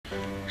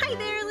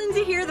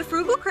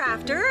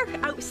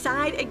Crafter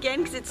outside again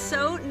because it's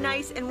so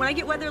nice, and when I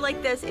get weather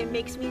like this it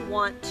makes me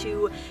want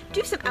to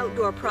do some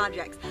outdoor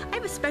projects. I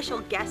have a special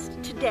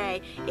guest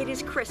today. It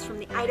is Chris from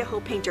the Idaho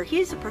Painter. He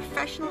is a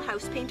professional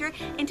house painter,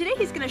 and today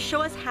he's going to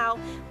show us how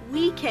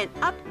we can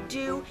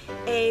updo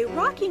a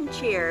rocking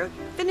chair,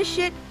 finish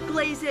it,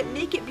 glaze it,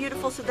 make it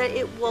beautiful so that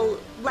it will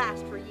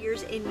last for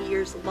years and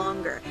years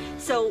longer.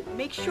 So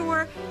make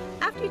sure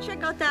after you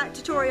check out that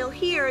tutorial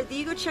here that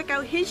you go check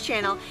out his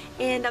channel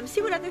and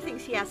see what other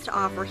things he has to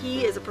offer.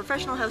 He is a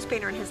professional house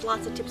painter and has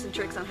lots of tips and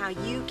tricks on how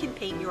you can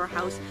paint your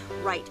house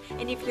right.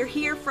 And if you're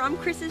here from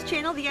Chris's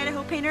channel, the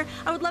Idaho Painter,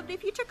 I would love it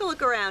if you took a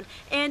look around.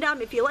 And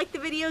if you like the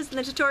videos and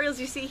the tutorials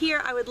you see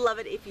here, I would love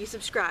it if you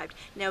subscribed.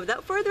 Now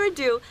without further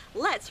ado,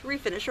 let's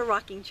refinish a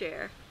rocking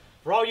chair.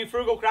 For all you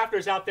frugal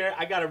crafters out there,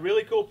 I got a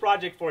really cool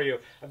project for you.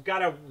 I've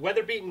got a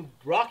weather-beaten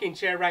rocking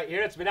chair right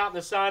here. It's been out in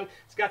the sun.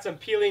 It's got some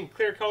peeling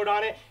clear coat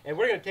on it. And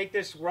we're going to take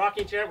this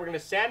rocking chair, we're going to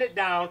sand it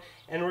down,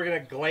 and we're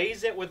going to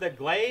glaze it with a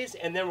glaze,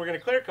 and then we're going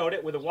to clear coat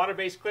it with a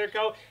water-based clear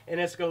coat,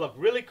 and it's going to look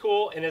really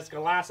cool, and it's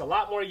going to last a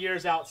lot more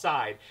years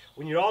outside.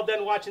 When you're all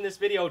done watching this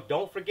video,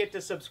 don't forget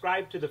to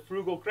subscribe to The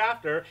Frugal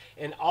Crafter.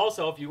 And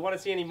also, if you want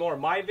to see any more of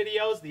my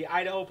videos, the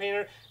Idaho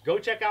Painter, go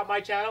check out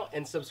my channel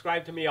and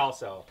subscribe to me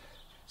also.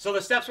 So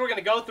the steps we're going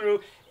to go through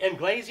in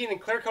glazing and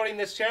clear coating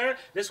this chair,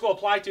 this will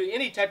apply to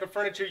any type of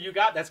furniture you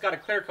got that's got a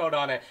clear coat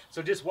on it.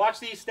 So just watch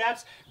these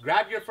steps,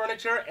 grab your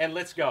furniture, and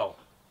let's go.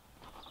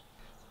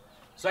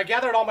 So I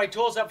gathered all my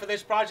tools up for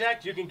this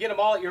project. You can get them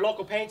all at your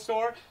local paint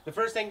store. The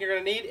first thing you're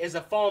going to need is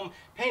a foam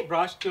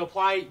paintbrush to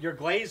apply your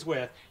glaze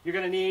with. You're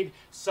going to need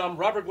some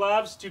rubber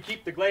gloves to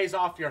keep the glaze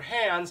off your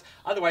hands,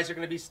 otherwise they're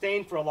going to be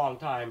stained for a long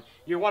time.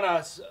 You want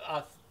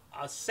a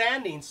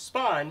sanding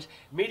sponge,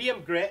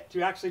 medium grit,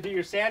 to actually do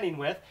your sanding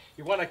with.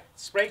 You want a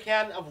spray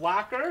can of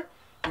lacquer.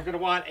 You're going to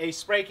want a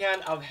spray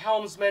can of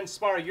Helmsman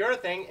spar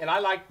urethane, and I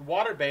like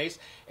water-based,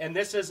 and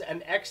this is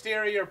an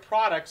exterior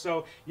product,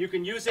 so you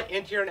can use it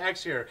interior and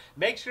exterior.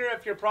 Make sure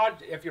if your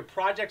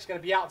project's going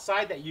to be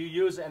outside that you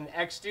use an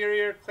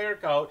exterior clear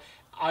coat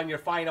on your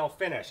final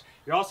finish.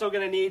 You're also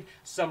going to need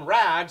some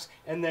rags,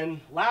 and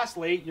then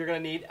lastly you're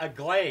going to need a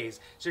glaze.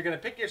 So you're going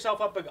to pick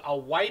yourself up a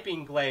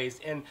wiping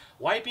glaze, and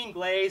wiping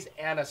glaze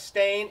and a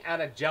stain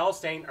and a gel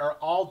stain are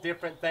all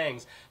different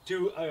things.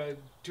 To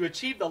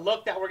achieve the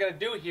look that we're going to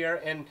do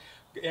here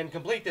and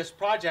complete this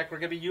project, we're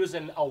going to be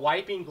using a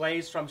wiping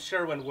glaze from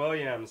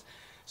Sherwin-Williams.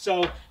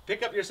 So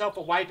pick up yourself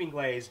a wiping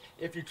glaze.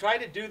 If you try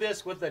to do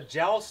this with a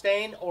gel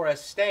stain or a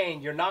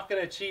stain, you're not going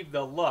to achieve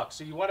the look.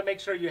 So you want to make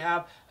sure you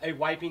have a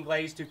wiping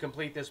glaze to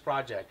complete this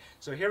project.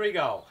 So here we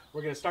go.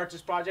 We're going to start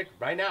this project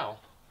right now.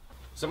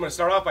 So I'm going to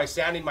start off by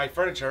sanding my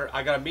furniture.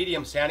 I got a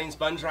medium sanding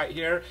sponge right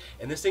here,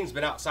 and this thing's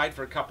been outside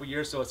for a couple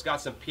years, so it's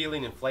got some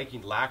peeling and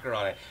flaking lacquer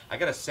on it. I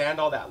got to sand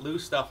all that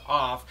loose stuff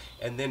off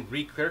and then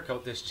re-clear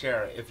coat this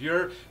chair. If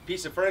your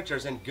piece of furniture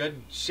is in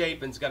good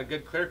shape and it's got a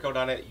good clear coat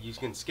on it, you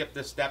can skip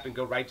this step and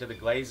go right to the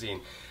glazing.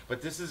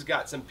 But this has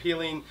got some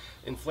peeling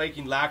and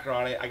flaking lacquer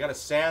on it. I got to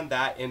sand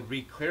that and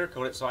re-clear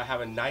coat it so I have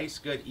a nice,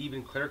 good,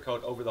 even clear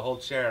coat over the whole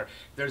chair.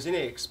 If there's any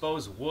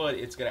exposed wood,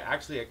 it's going to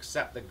actually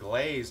accept the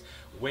glaze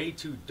way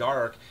too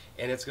dark,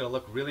 and it's going to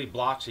look really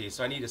blotchy.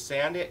 So I need to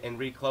sand it and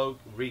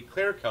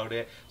re-clear coat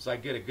it so I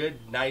get a good,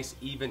 nice,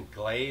 even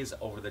glaze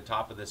over the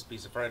top of this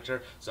piece of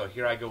furniture. So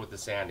here I go with the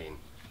sanding.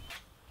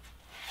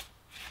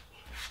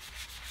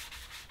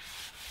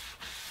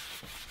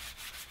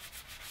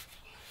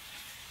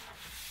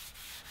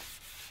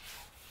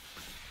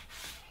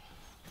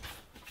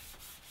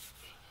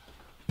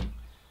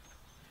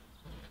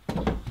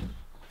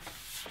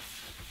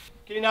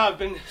 Okay, now I've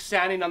been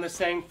sanding on this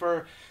thing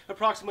for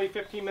approximately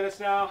 15 minutes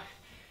now.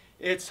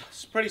 It's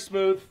pretty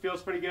smooth,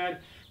 feels pretty good.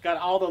 Got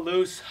all the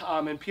loose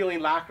and peeling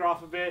lacquer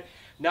off of it.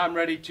 Now I'm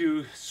ready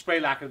to spray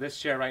lacquer this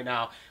chair right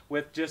now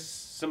with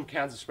just some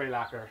cans of spray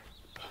lacquer.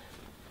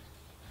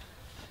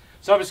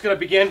 So I'm just going to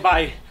begin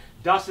by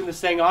dusting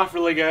this thing off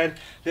really good.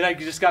 Then I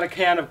just got a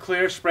can of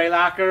clear spray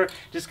lacquer.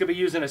 Just going to be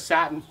using a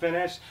satin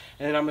finish,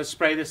 and then I'm going to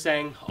spray this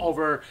thing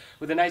over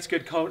with a nice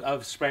good coat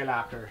of spray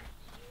lacquer.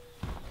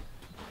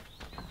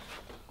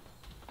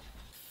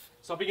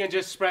 So I'll begin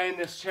just spraying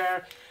this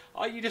chair.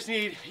 You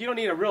don't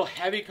need a real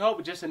heavy coat,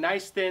 but just a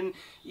nice thin,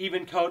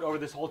 even coat over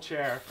this whole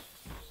chair.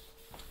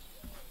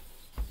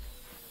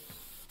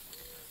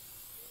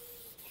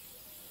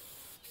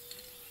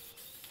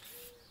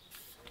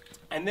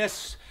 And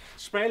this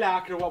spray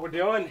lacquer, what we're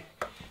doing,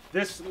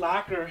 this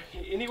lacquer,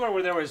 anywhere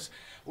where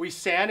we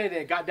sanded and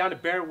it got down to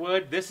bare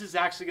wood, this is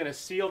actually going to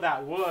seal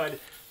that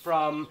wood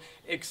from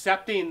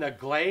accepting the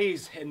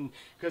glaze, and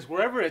because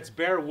wherever it's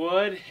bare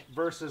wood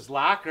versus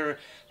lacquer,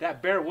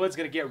 that bare wood's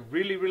going to get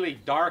really, really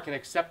dark and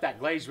accept that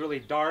glaze really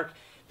dark.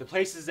 The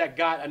places that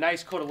got a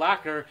nice coat of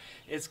lacquer,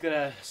 it's going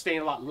to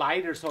stain a lot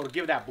lighter, so it'll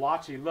give that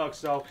blotchy look.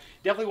 So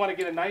definitely want to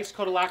get a nice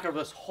coat of lacquer of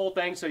this whole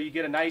thing so you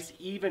get a nice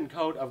even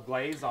coat of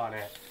glaze on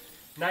it.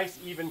 Nice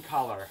even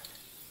color.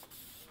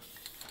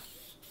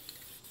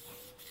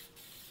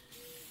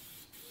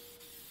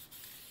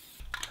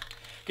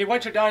 Okay,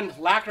 once you're done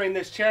lacquering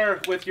this chair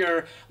with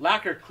your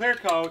lacquer clear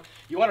coat,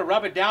 you want to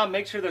rub it down,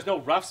 make sure there's no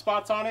rough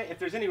spots on it. If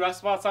there's any rough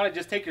spots on it,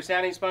 just take your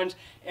sanding sponge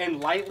and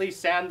lightly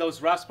sand those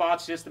rough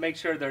spots just to make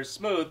sure they're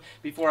smooth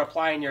before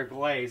applying your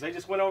glaze. I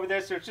just went over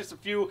this. There's just a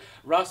few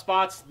rough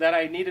spots that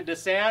I needed to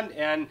sand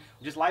and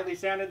just lightly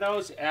sanded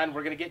those, and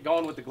we're going to get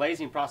going with the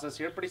glazing process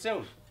here pretty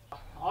soon.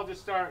 I'll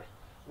just start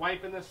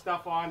wiping this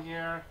stuff on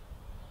here.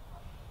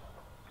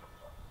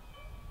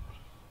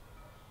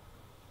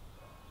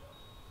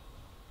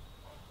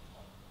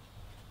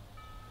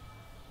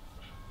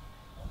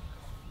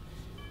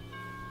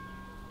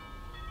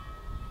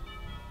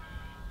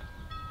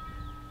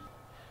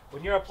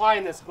 When you're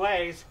applying this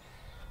glaze,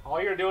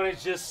 all you're doing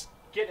is just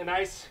getting a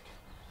nice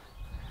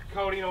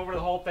coating over the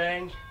whole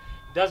thing.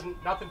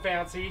 Nothing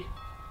fancy.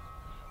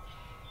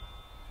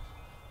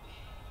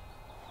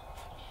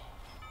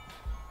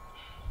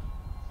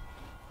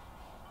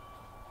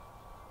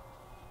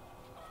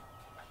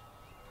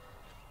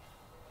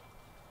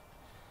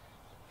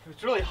 If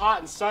it's really hot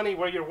and sunny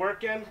where you're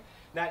working in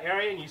that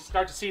area and you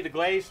start to see the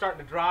glaze starting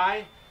to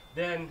dry,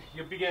 then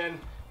you begin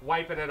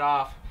wiping it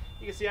off.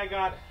 You can see I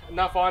got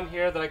enough on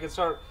here that I can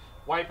start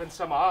wiping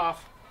some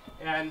off.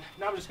 And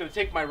now I'm just going to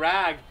take my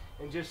rag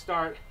and just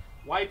start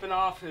wiping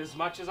off as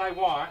much as I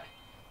want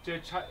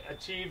to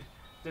achieve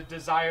the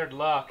desired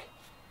look.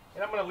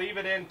 And I'm going to leave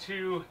it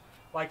into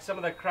like some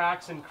of the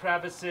cracks and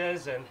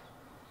crevices and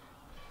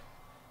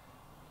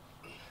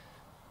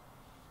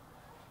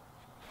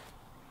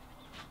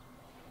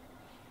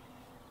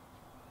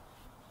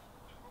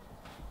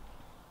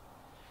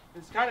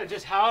it's kind of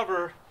just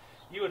however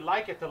you would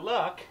like it to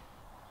look.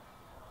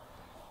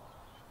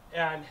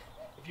 And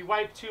if you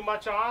wipe too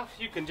much off,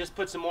 you can just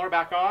put some more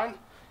back on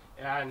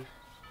and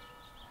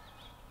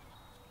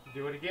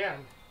do it again.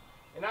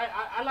 And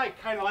I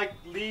kind of like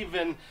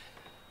leaving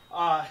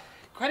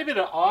quite a bit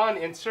of on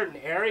in certain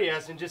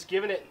areas and just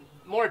giving it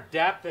more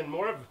depth and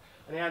more of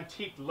an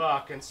antique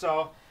look. And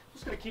so I'm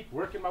just going to keep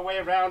working my way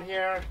around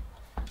here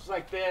just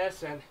like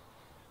this, and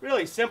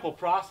really simple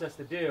process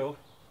to do.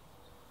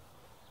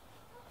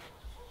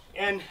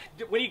 And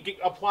when you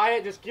apply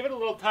it, just give it a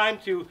little time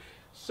to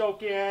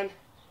soak in,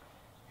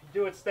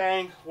 do its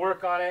thing,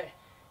 work on it.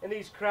 And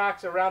these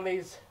cracks around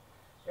these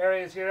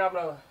areas here, I'm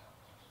going to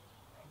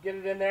get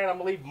it in there, and I'm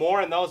going to leave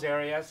more in those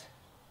areas.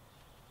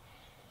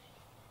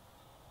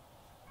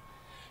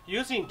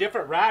 Using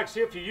different rags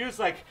here, if you use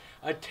like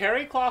a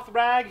terry cloth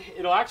rag,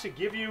 it'll actually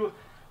give you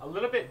a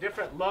little bit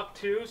different look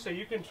too. So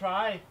you can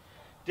try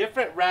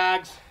different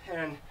rags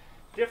and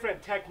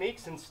different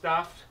techniques and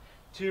stuff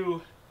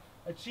to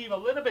achieve a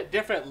little bit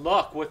different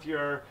look with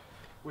your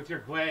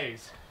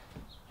glaze.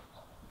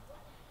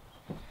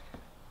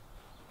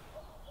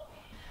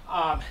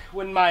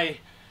 When my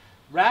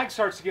rag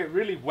starts to get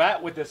really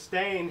wet with the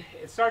stain,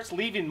 it starts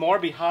leaving more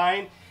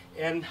behind,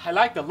 and I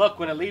like the look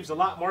when it leaves a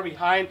lot more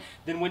behind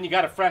than when you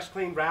got a fresh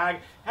clean rag.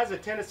 It has a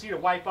tendency to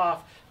wipe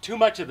off too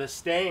much of the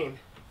stain.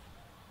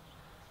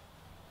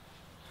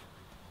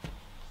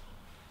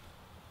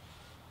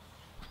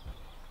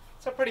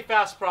 It's a pretty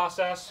fast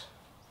process.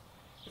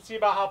 You can see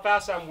about how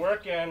fast I'm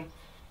working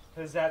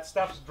because that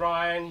stuff's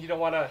drying. You don't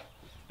want to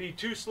be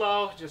too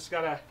slow, just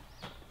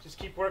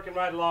keep working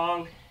right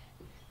along.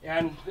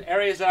 And the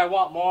areas that I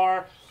want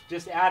more,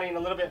 just adding a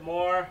little bit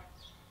more.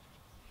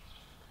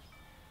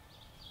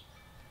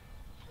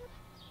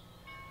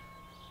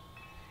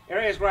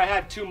 Areas where I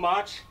had too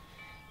much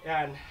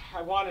and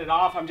I want it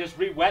off, I'm just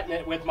re-wetting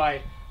it with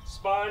my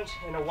sponge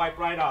and it'll wipe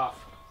right off.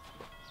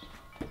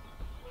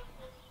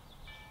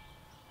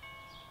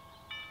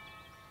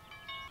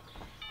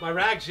 My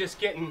rag's just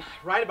getting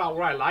right about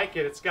where I like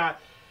it. It's got,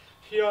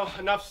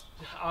 enough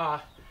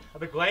of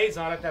the glaze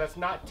on it that it's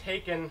not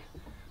taking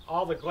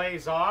all the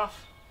glaze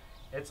off.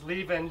 It's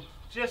leaving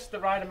just the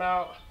right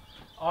amount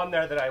on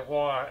there that I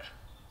want.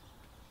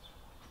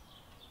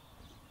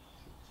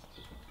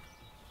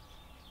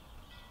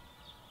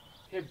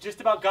 I've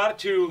just about got it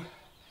to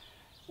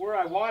where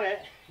I want it.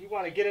 You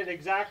want to get it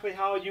exactly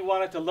how you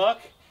want it to look,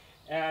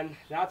 and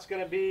that's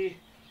going to be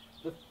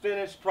the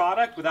finished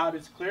product without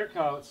its clear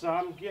coat. So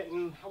I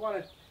want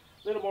a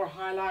little more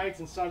highlights,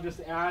 and so I'm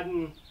just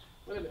adding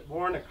a little bit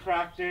more in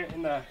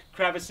the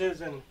crevices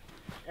and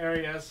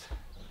areas.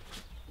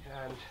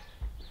 And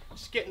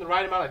just getting the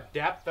right amount of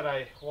depth that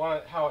I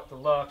want how it to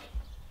look.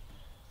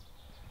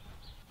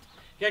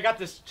 Okay, I got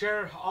this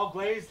chair all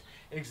glazed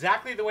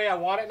exactly the way I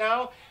want it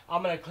now.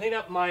 I'm going to clean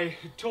up my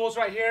tools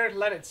right here,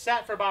 let it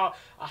set for about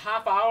a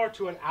half hour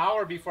to an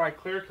hour before I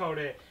clear coat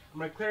it. I'm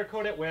going to clear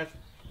coat it with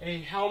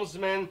a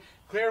Helmsman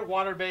clear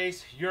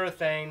water-based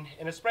urethane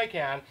in a spray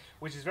can,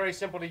 which is very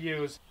simple to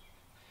use.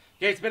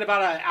 Okay, it's been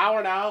about an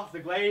hour now. The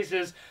glaze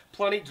is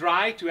plenty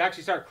dry to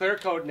actually start clear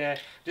coating it.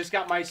 Just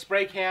got my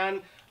spray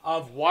can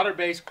of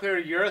water-based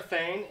clear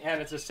urethane, and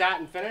it's a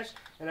satin finish,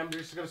 and I'm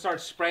just going to start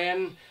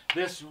spraying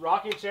this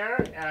rocking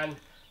chair, and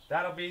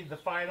that'll be the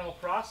final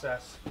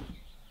process.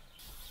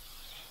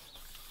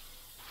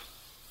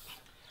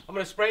 I'm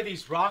going to spray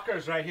these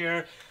rockers right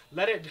here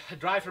let it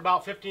dry for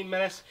about 15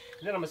 minutes,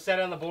 and then I'm gonna set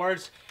it on the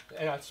boards,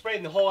 and spray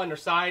the whole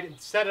underside, and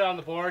set it on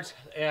the boards,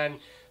 and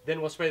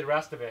then we'll spray the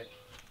rest of it.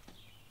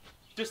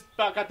 Just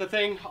about got the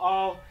thing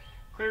all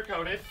clear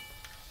coated,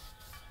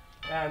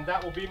 and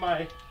that will be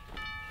my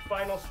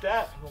final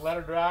step. We'll let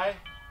her dry.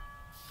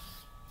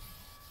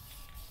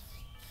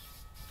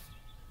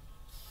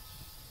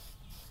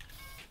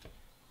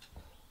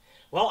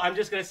 Well, I'm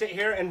just gonna sit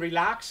here and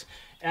relax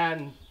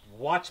and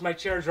watch my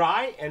chair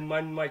dry, and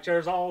when my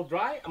chair's all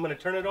dry, I'm gonna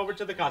turn it over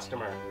to the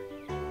customer.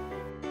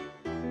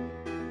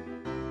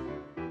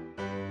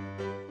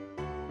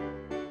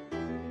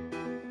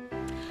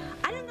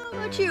 I don't know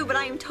about you, but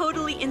I am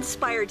totally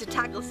inspired to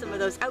tackle some of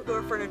those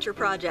outdoor furniture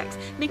projects.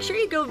 Make sure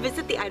you go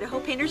visit the Idaho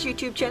Painter's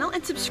YouTube channel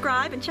and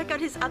subscribe and check out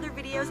his other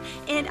videos.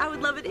 And I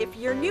would love it if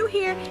you're new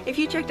here, if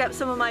you checked out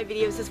some of my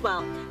videos as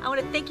well. I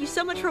want to thank you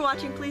so much for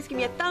watching. Please give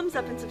me a thumbs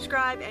up and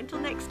subscribe. Until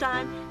next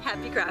time,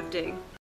 happy crafting.